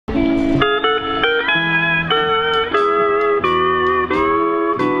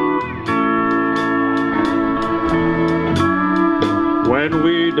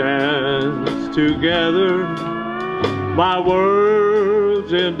together, my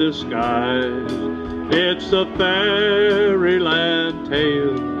world's in disguise. It's a fairyland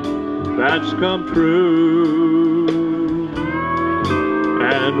tale that's come true.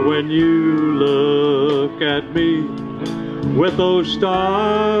 And when you look at me with those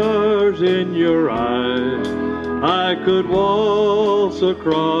stars in your eyes, I could waltz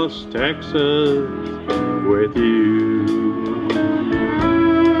across Texas with you.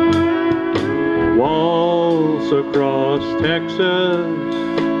 Waltz across Texas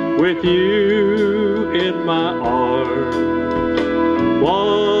with you in my arms.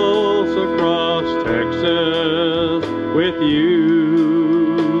 Waltz across Texas with you.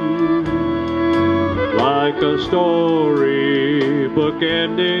 Like a storybook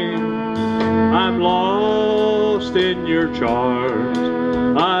ending, I'm lost in your charms.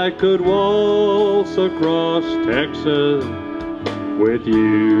 I could waltz across Texas with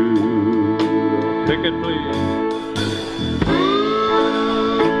you. Pick it, please.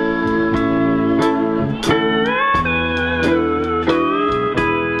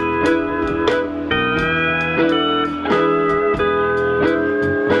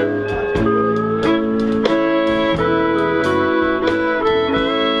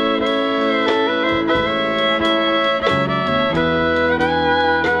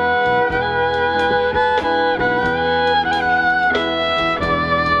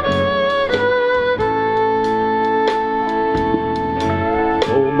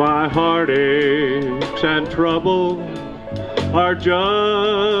 Heartaches and trouble are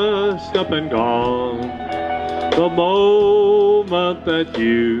just up and gone the moment that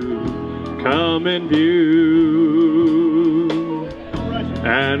you come in view.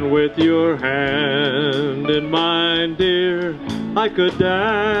 And with your hand in mine, dear, I could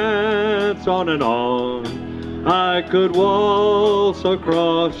dance on and on. I could waltz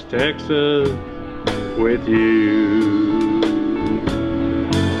across Texas with you.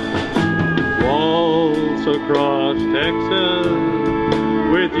 Waltz across Texas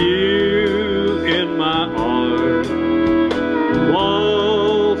with you in my arms.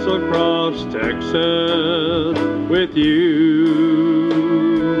 Waltz across Texas with you.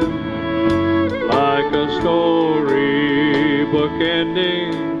 Like a storybook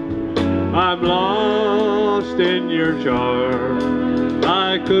ending, I'm lost in your charm.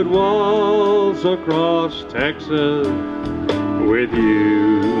 I could waltz across Texas with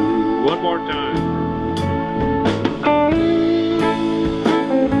you. One more time.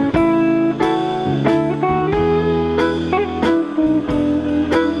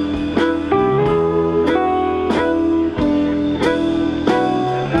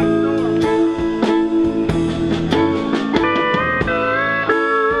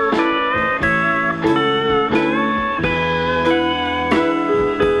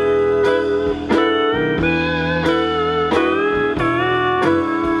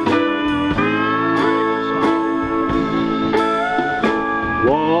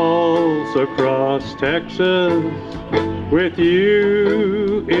 Across Texas with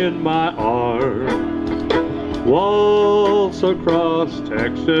you in my arms. Waltz across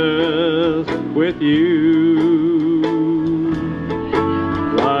Texas with you.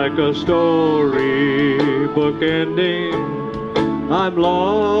 Like a storybook ending, I'm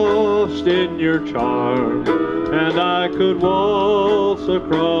lost in your charm. And I could waltz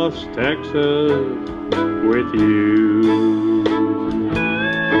across Texas with you.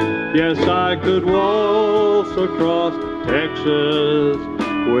 Yes, I could waltz across Texas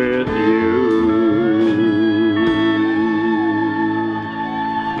with you.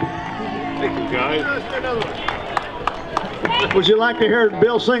 Thank you, guys. Would you like to hear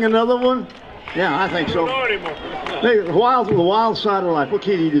Bill sing another one? Yeah, I think so. Hey, the wild side of life. What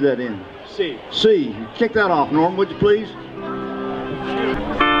key do you do that in? C. C. Kick that off, Norm, would you please?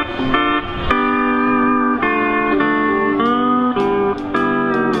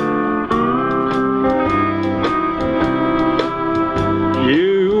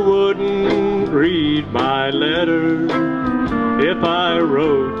 Read my letter if I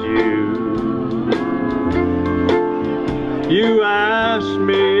wrote you. You asked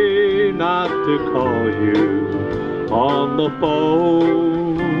me not to call you on the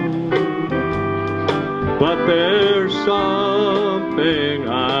phone, but there's something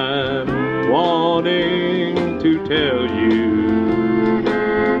I'm wanting to tell you.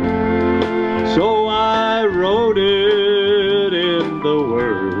 So I wrote it in the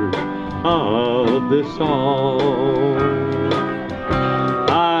words of this song.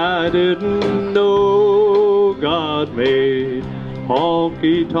 I didn't know God made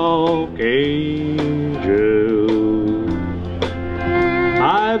honky-tonk angels.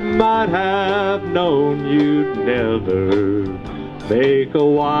 I I might have known you'd never make a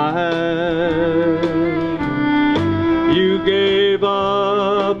wife. You gave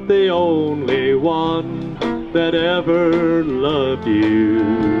up the only one that ever loved you,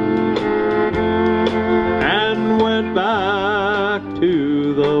 and went back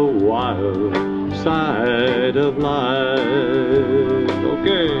to the wild side of life.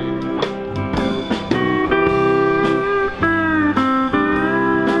 Okay.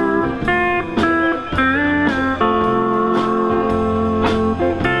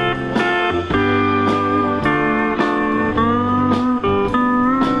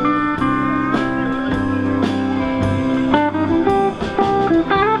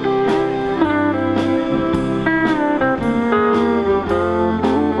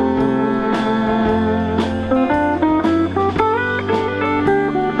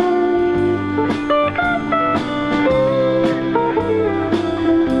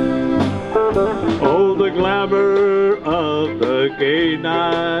 Gay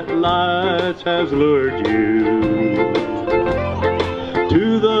night lights has lured you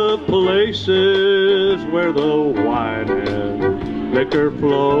to the places where the wine and liquor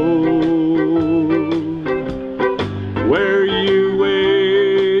flow, where you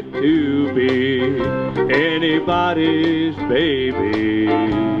wait to be anybody's baby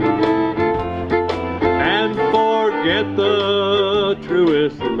and forget the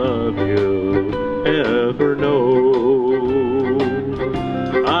truest love you'll ever know.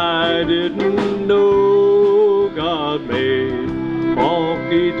 I didn't know God made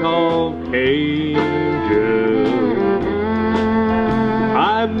honky-tonk angels.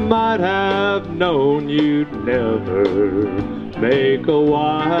 I might have known you'd never make a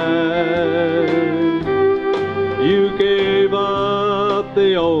wife. You gave up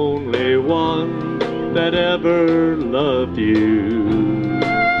the only one that ever loved you,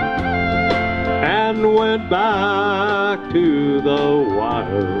 and went back to the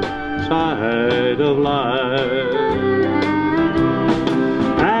wild side of life,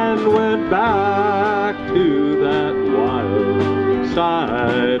 and went back to that wild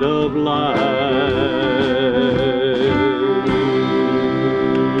side of life.